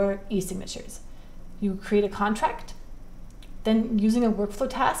for e-signatures. You create a contract, then using a workflow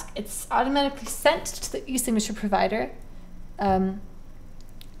task, it's automatically sent to the e-signature provider, and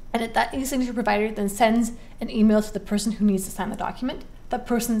that e-signature provider then sends an email to the person who needs to sign the document. That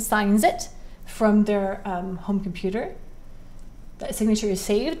person signs it from their home computer. The signature is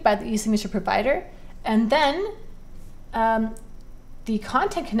saved by the e-signature provider, and then the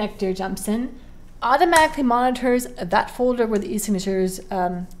content connector jumps in, automatically monitors that folder where the e-signatures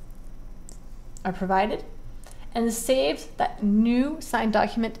are provided, and saves that new signed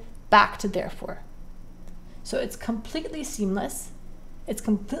document back to Therefore. So it's completely seamless, it's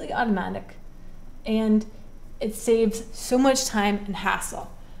completely automatic, and it saves so much time and hassle.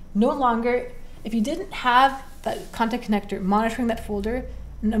 No longer, if you didn't have that content connector monitoring that folder,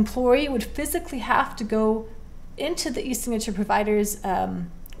 an employee would physically have to go into the e-signature provider's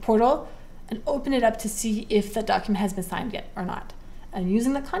portal and open it up to see if the document has been signed yet or not. And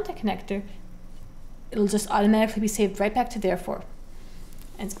using the content connector, it'll just automatically be saved right back to Therefore.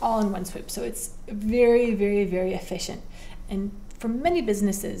 And it's all in one swoop. So it's very, very, very efficient. And for many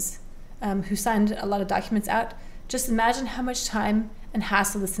businesses who signed a lot of documents out, just imagine how much time and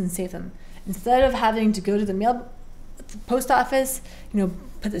hassle this can save them. Instead of having to go to the post office,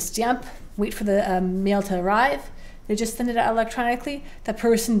 put the stamp, wait for the mail to arrive, they just send it out electronically. That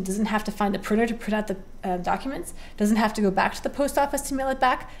person doesn't have to find a printer to print out the documents, doesn't have to go back to the post office to mail it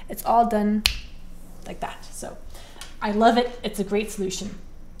back. It's all done like that. So I love it. It's a great solution.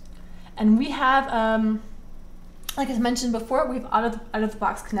 And we have, like I mentioned before, we have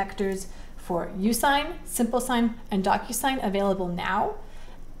out-of-the-box connectors for uSign, SimpleSign, and DocuSign available now.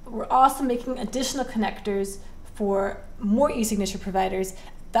 We're also making additional connectors for more e-signature providers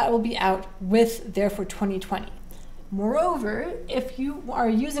that will be out with Therefore 2020. Moreover, if you are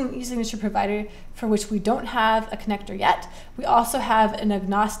using an e-signature provider for which we don't have a connector yet, we also have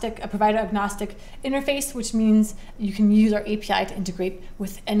a provider-agnostic interface, which means you can use our API to integrate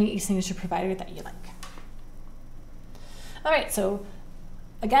with any e-signature provider that you like. All right, so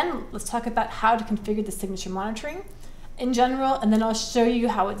again, let's talk about how to configure the signature monitoring in general, and then I'll show you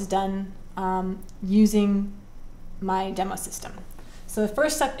how it's done using my demo system. So the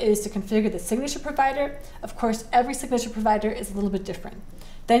first step is to configure the signature provider. Of course, every signature provider is a little bit different.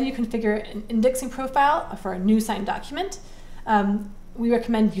 Then you configure an indexing profile for a new signed document. We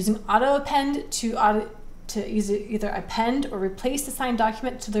recommend using auto append to either append or replace the signed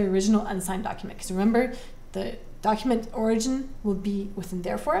document to the original unsigned document. Because remember, the document origin will be within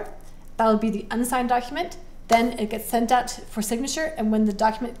Therefore. That will be the unsigned document. Then it gets sent out for signature, and when the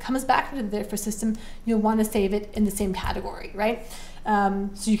document comes back into the Therefore system, you'll want to save it in the same category, right?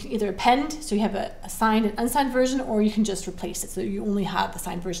 So you can either append, so you have a signed and unsigned version, or you can just replace it, so you only have the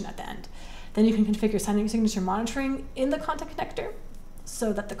signed version at the end. Then you can configure signing signature monitoring in the content connector,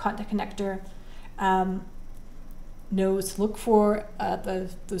 so that the content connector knows to look for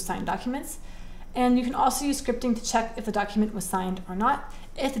those signed documents. And you can also use scripting to check if the document was signed or not.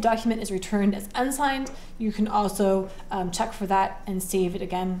 If the document is returned as unsigned, you can also check for that and save it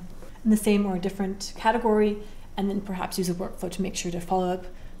again in the same or a different category, and then perhaps use a workflow to make sure to follow up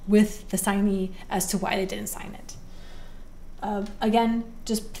with the signee as to why they didn't sign it. Again,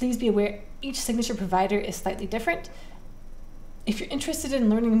 just please be aware each signature provider is slightly different. If you're interested in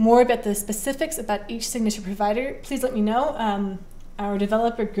learning more about the specifics about each signature provider, please let me know. Our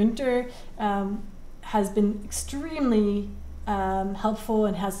developer, Günther, has been extremely helpful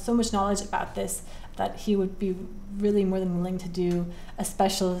and has so much knowledge about this that he would be really more than willing to do a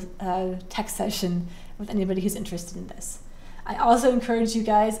special tech session with anybody who's interested in this. I also encourage you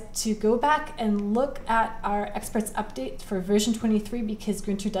guys to go back and look at our experts update for version 23, because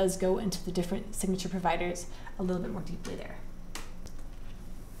Günther does go into the different signature providers a little bit more deeply there.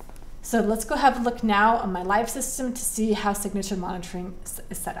 So let's go have a look now on my live system to see how signature monitoring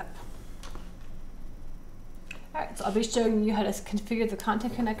is set up. All right, so I'll be showing you how to configure the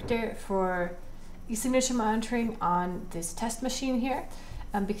content connector for e-signature monitoring on this test machine here,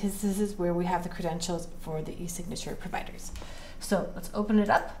 because this is where we have the credentials for the e-signature providers. So let's open it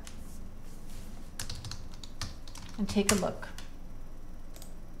up and take a look.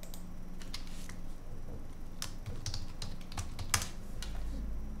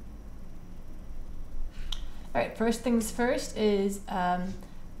 All right, first things first is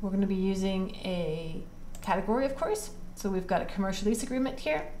we're going to be using a category, of course. So we've got a commercial lease agreement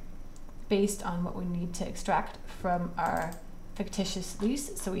here based on what we need to extract from our fictitious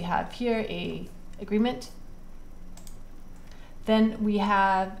lease. So we have here a agreement. Then we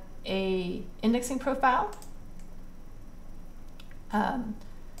have a indexing profile. In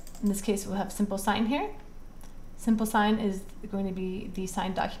this case, we'll have SimpleSign here. SimpleSign is going to be the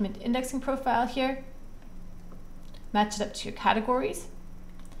signed document indexing profile here. Match it up to your categories,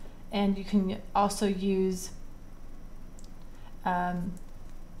 and you can also use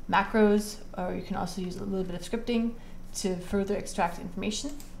macros, or you can also use a little bit of scripting to further extract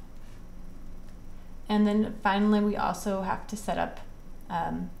information. And then finally, we also have to set up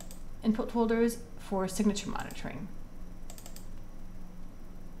input folders for signature monitoring.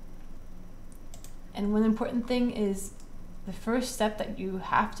 And one important thing is, the first step that you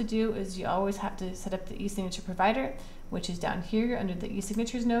have to do is you always have to set up the e-signature provider, which is down here under the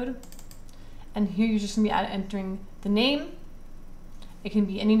e-signatures node. And here you're just going to be entering the name. It can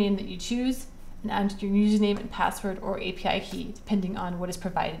be any name that you choose, and enter your username and password or API key, depending on what is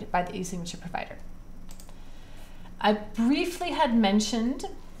provided by the e-signature provider. I briefly had mentioned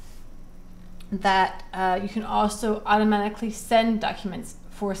that you can also automatically send documents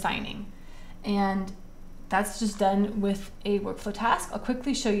for signing, and that's just done with a workflow task. I'll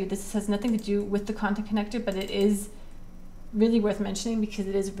quickly show you. This has nothing to do with the content connector, but it is really worth mentioning because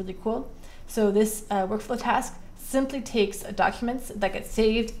it is really cool. So this workflow task simply takes documents that get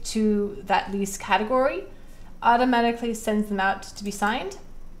saved to that lease category, automatically sends them out to be signed.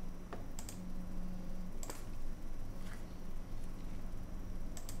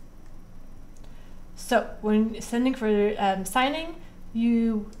 So when sending for signing,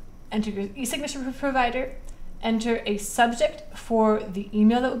 you enter your e-signature provider, enter a subject for the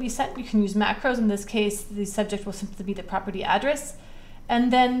email that will be sent. You can use macros. In this case, the subject will simply be the property address,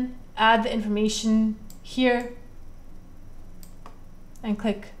 and then add the information here and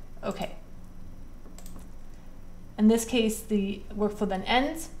click OK. In this case, the workflow then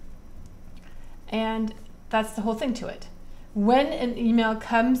ends, and that's the whole thing to it. When an email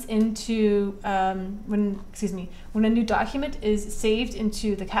comes into, when a new document is saved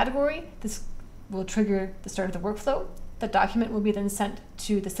into the category, this will trigger the start of the workflow. The document will be then sent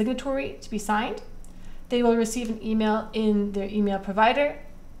to the signatory to be signed. They will receive an email in their email provider,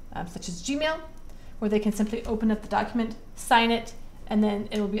 such as Gmail, where they can simply open up the document, sign it, and then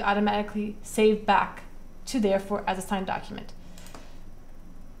it will be automatically saved back to therefore as a signed document.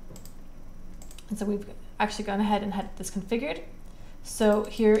 And so we've actually gone ahead and had this configured. So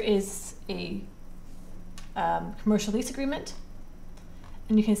here is a commercial lease agreement.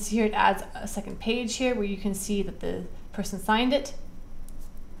 And you can see here it adds a second page here where you can see that the person signed it.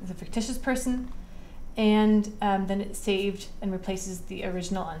 It's a fictitious person. And then it's saved and replaces the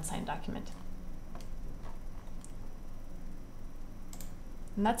original unsigned document.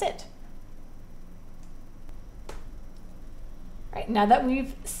 And that's it. All right, now that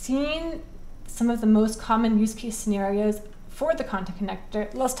we've seen some of the most common use case scenarios for the Content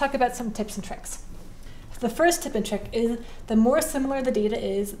Connector, let's talk about some tips and tricks. The first tip and trick is the more similar the data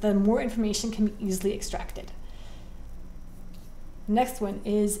is, the more information can be easily extracted. Next one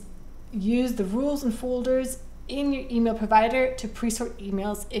is use the rules and folders in your email provider to pre-sort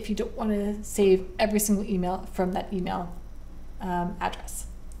emails if you don't want to save every single email from that email address.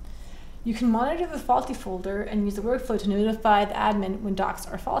 You can monitor the faulty folder and use the workflow to notify the admin when docs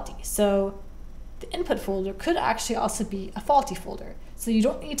are faulty. So the input folder could actually also be a faulty folder. So you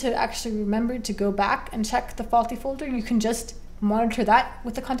don't need to actually remember to go back and check the faulty folder. You can just monitor that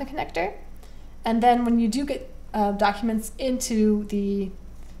with the Content Connector. And then when you do get documents into the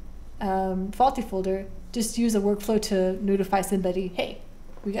faulty folder, just use a workflow to notify somebody, hey,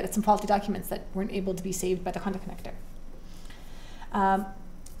 we got some faulty documents that weren't able to be saved by the Content Connector.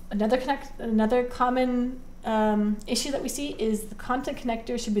 Another common issue that we see is the Content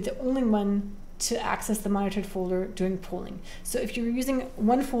Connector should be the only one to access the monitored folder during polling. So if you're using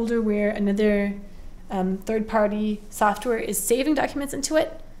one folder where another third-party software is saving documents into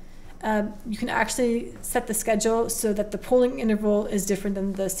it, you can actually set the schedule so that the polling interval is different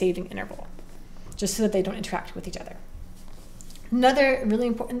than the saving interval, just so that they don't interact with each other. Another really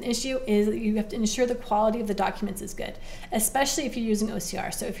important issue is that you have to ensure the quality of the documents is good, especially if you're using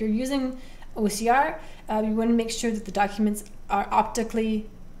OCR. So if you're using OCR, you want to make sure that the documents are optically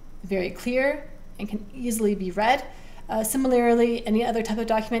very clear and can easily be read. Similarly, any other type of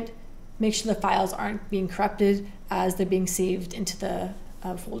document, make sure the files aren't being corrupted as they're being saved into the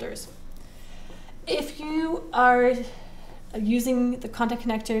folders. If you are using the Content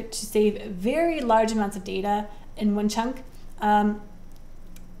Connector to save very large amounts of data in one chunk,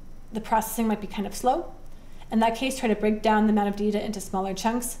 the processing might be kind of slow. In that case, try to break down the amount of data into smaller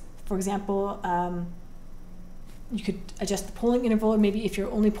chunks. For example, you could adjust the polling interval. Maybe if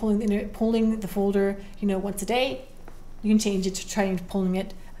you're only polling the folder, once a day, you can change it to trying polling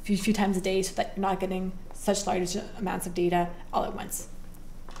it a few times a day so that you're not getting such large amounts of data all at once.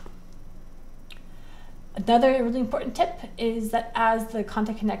 Another really important tip is that as the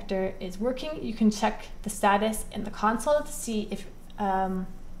Content Connector is working, you can check the status in the console to see if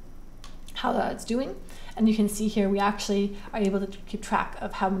how that's doing. And you can see here we actually are able to keep track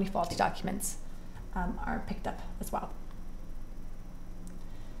of how many faulty documents are picked up as well.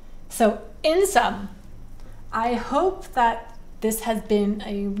 So in sum, I hope that this has been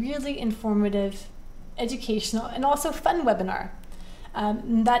a really informative, educational, and also fun webinar.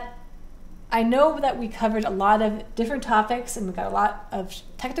 That I know that we covered a lot of different topics and we got a lot of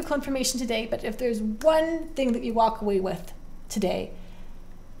technical information today, but if there's one thing that you walk away with today,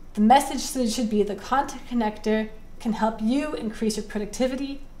 the message should be the Content Connector can help you increase your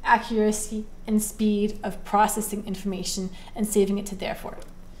productivity, accuracy, and speed of processing information and saving it to therefore.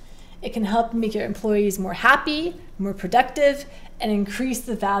 It can help make your employees more happy, more productive, and increase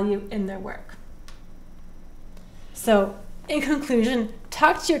the value in their work. So, in conclusion,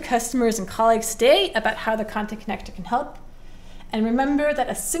 talk to your customers and colleagues today about how the Content Connector can help. And remember that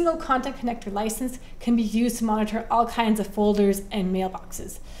a single Content Connector license can be used to monitor all kinds of folders and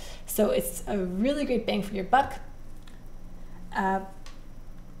mailboxes. So it's a really great bang for your buck. And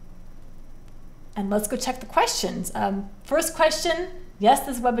let's go check the questions. First question, yes,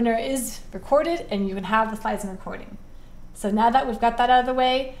 this webinar is recorded and you can have the slides and recording. So now that we've got that out of the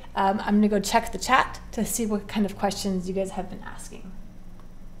way, I'm going to go check the chat to see what kind of questions you guys have been asking.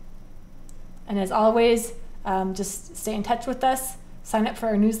 And as always, just stay in touch with us, sign up for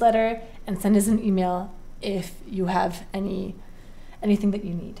our newsletter, and send us an email if you have anything that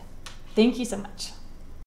you need. Thank you so much.